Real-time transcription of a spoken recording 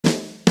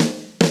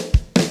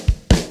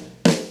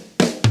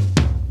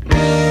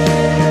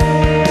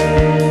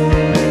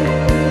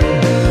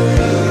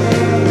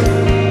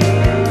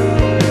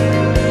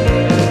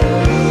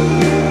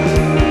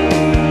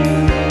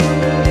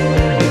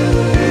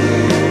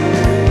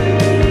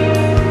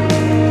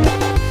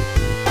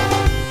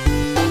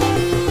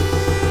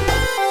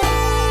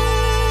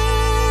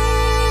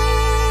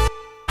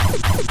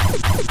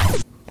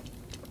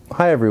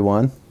Hi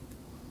everyone.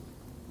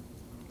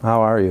 How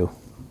are you?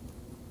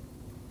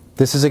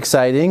 This is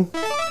exciting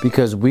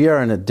because we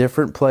are in a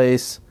different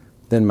place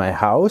than my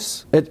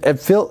house.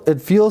 It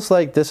feels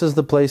like this is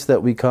the place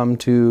that we come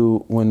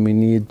to when we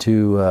need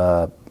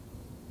to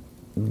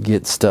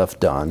get stuff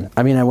done.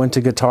 I mean, I went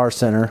to Guitar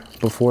Center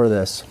before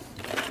this.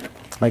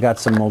 I got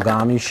some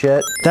Mogami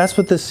shit. That's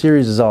what this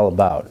series is all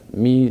about.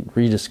 Me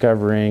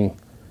rediscovering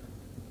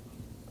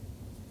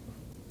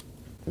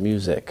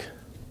music.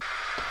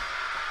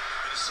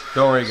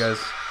 Don't worry, guys.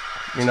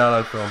 You're not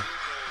on film.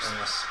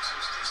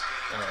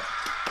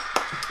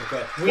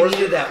 Okay. We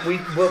needed that. We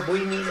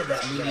needed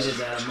that. We needed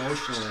that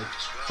emotionally.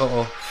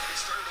 Uh-oh.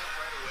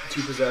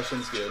 2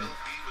 possessions, good.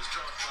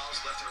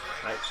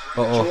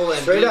 Uh-oh.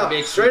 Straight up.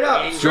 Straight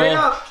up. Straight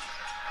up.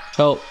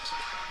 Help.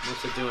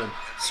 What's it doing?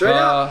 Straight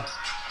up.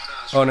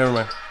 Oh, never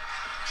mind.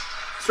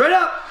 Straight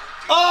up.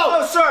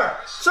 Oh, sir.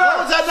 Sir. What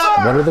was that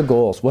number? What are the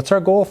goals? What's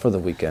our goal for the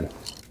weekend?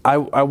 I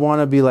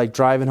want to be like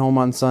driving home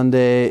on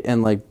Sunday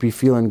and like be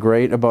feeling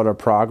great about our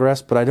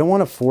progress, but I don't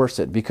want to force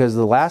it because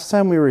the last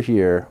time we were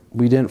here,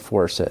 we didn't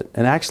force it.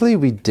 And actually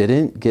we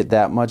didn't get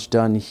that much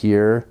done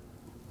here.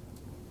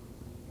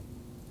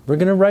 We're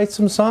going to write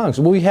some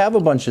songs. Well, we have a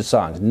bunch of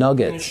songs,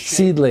 nuggets,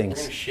 seedlings.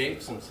 We're going to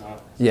shape some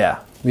songs.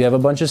 Yeah, we have a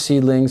bunch of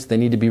seedlings. They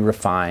need to be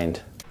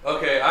refined.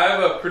 Okay, I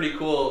have a pretty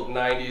cool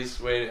 90s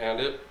way to end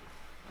it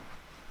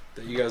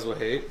that you guys will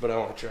hate, but I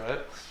want to try it.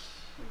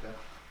 Okay.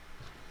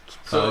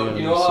 So,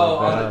 you know how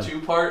on the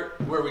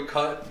 2-part where we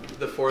cut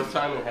the 4th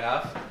time in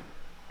half?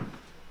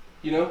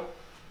 You know?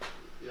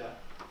 Yeah.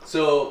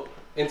 So,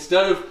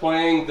 instead of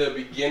playing the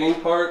beginning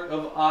part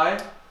of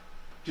I,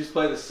 just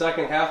play the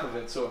second half of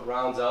it so it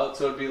rounds out.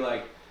 So it'd be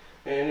like...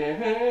 I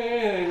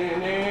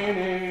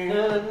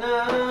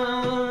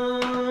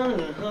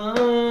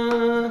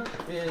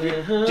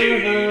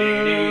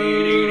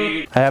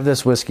have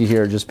this whiskey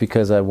here just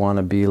because I want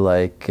to be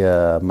like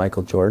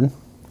Michael Jordan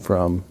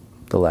from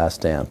The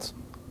Last Dance.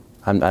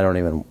 I don't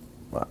even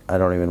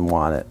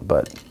want it,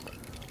 but.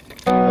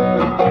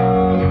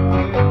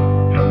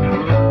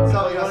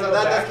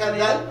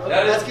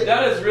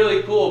 That is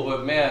really cool,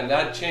 but man,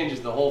 that changes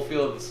the whole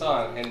feel of the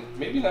song, and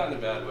maybe not in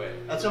a bad way.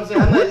 That's what I'm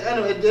saying. I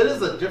know it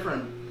is a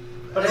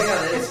different. But hang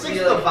on, it's just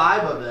the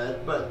vibe of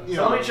it. But you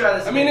know, let me try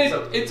this. I mean,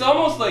 it's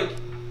almost like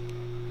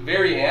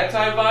very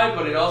anti-vibe,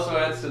 but it also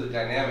adds to the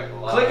dynamic a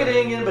lot. Click it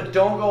in, but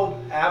don't go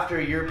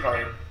after your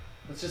part.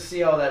 Let's just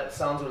see how that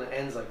sounds when it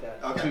ends like that.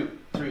 Okay. 2,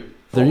 3.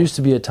 There used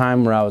to be a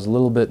time where I was a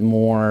little bit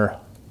more,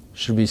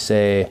 should we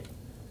say,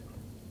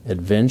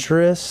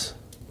 adventurous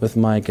with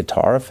my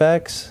guitar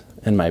effects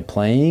and my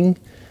playing,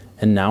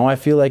 and now I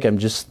feel like I'm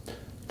just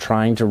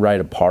trying to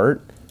write a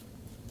part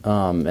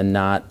and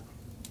not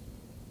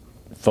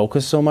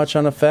focus so much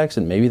on effects,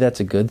 and maybe that's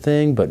a good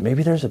thing, but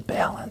maybe there's a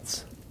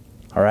balance,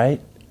 all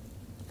right?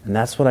 And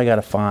that's what I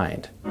gotta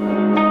find.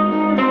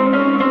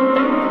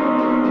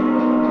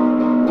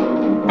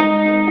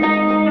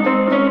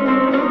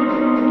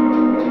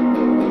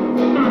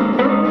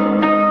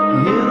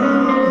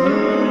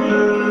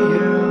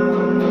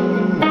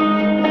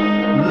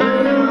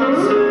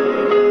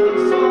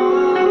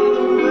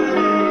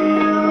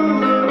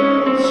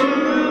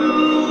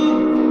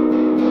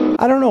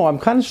 I don't know, I'm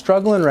kind of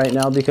struggling right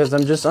now because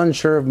I'm just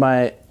unsure of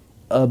my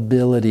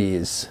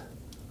abilities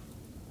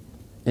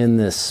in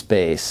this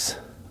space.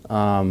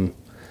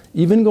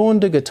 Even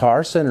going to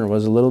Guitar Center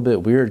was a little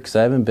bit weird because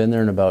I haven't been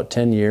there in about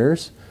 10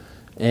 years.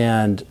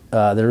 And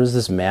there was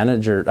this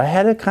manager. I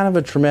had a kind of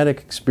a traumatic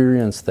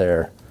experience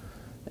there.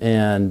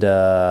 And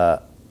I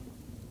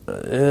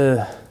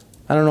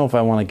don't know if I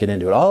want to get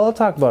into it. I'll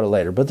talk about it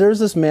later. But there's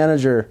this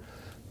manager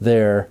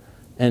there.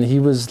 And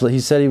he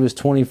said he was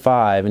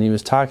 25, and he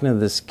was talking to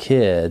this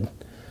kid,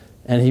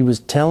 and he was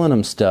telling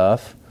him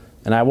stuff,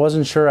 and I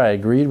wasn't sure I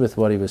agreed with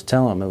what he was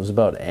telling him. It was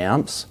about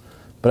amps,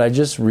 but I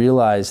just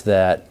realized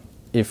that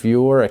if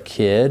you're a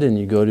kid and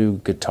you go to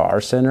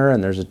Guitar Center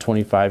and there's a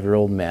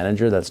 25-year-old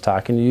manager that's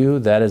talking to you,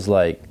 that is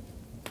like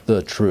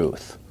the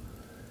truth.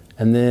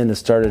 And then it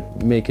started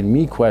making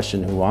me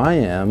question who I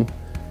am,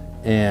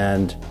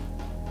 and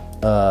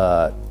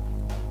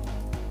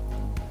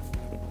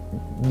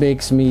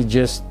makes me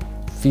just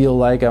feel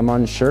like I'm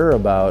unsure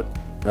about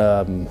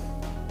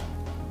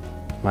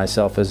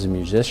myself as a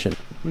musician.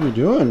 What are you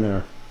doing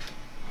there?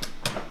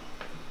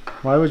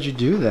 Why would you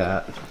do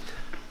that?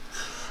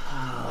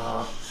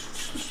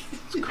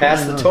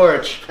 Pass the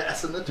torch.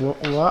 passing the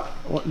torch.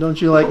 What?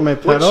 Don't you like my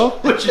pedal?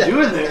 What you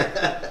doing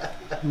there?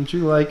 Don't you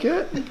like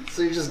it?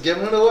 So you're just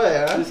giving it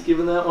away, huh? Just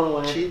giving that one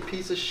away. Cheap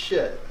piece of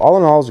shit. All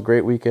in all, it was a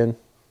great weekend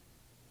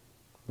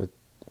with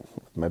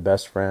my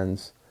best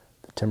friends.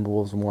 The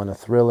Timberwolves won a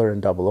thriller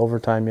in double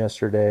overtime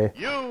yesterday.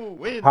 You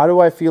win. How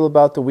do I feel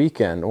about the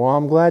weekend? Well,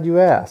 I'm glad you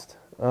asked.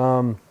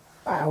 I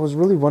was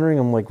really wondering,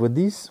 I'm like, would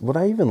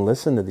I even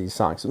listen to these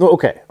songs? No,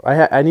 okay,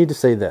 I need to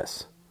say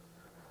this.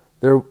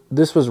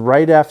 This was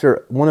right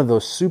after one of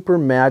those super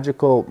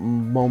magical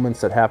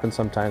moments that happen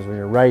sometimes when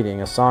you're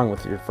writing a song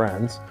with your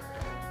friends.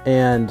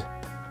 And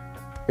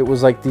it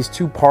was like these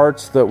two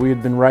parts that we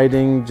had been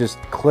writing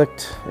just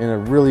clicked in a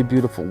really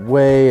beautiful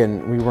way,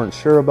 and we weren't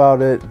sure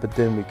about it, but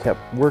then we kept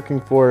working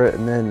for it,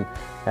 and then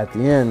at the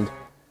end,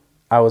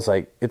 I was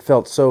like, it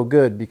felt so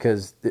good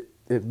because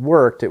it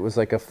worked. It was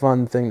like a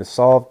fun thing to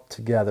solve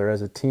together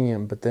as a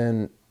team, but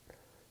then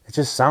it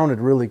just sounded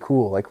really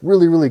cool, like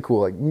really, really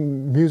cool, like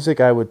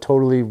music I would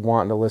totally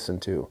want to listen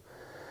to.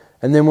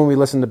 And then when we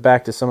listened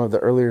back to some of the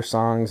earlier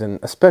songs, and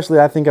especially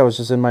I think I was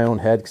just in my own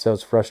head because I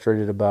was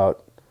frustrated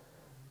about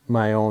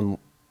my own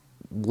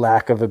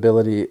lack of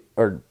ability,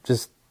 or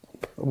just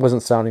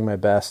wasn't sounding my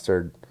best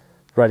or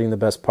writing the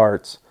best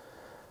parts.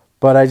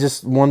 But I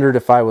just wondered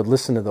if I would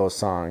listen to those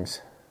songs,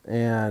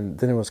 and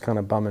then it was kind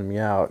of bumming me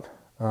out.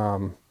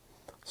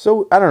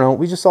 So I don't know,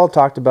 we just all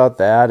talked about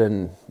that,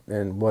 and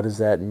what does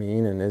that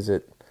mean, and is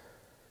it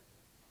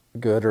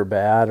good or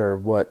bad, or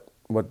what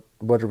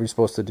are we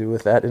supposed to do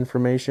with that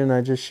information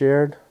I just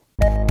shared?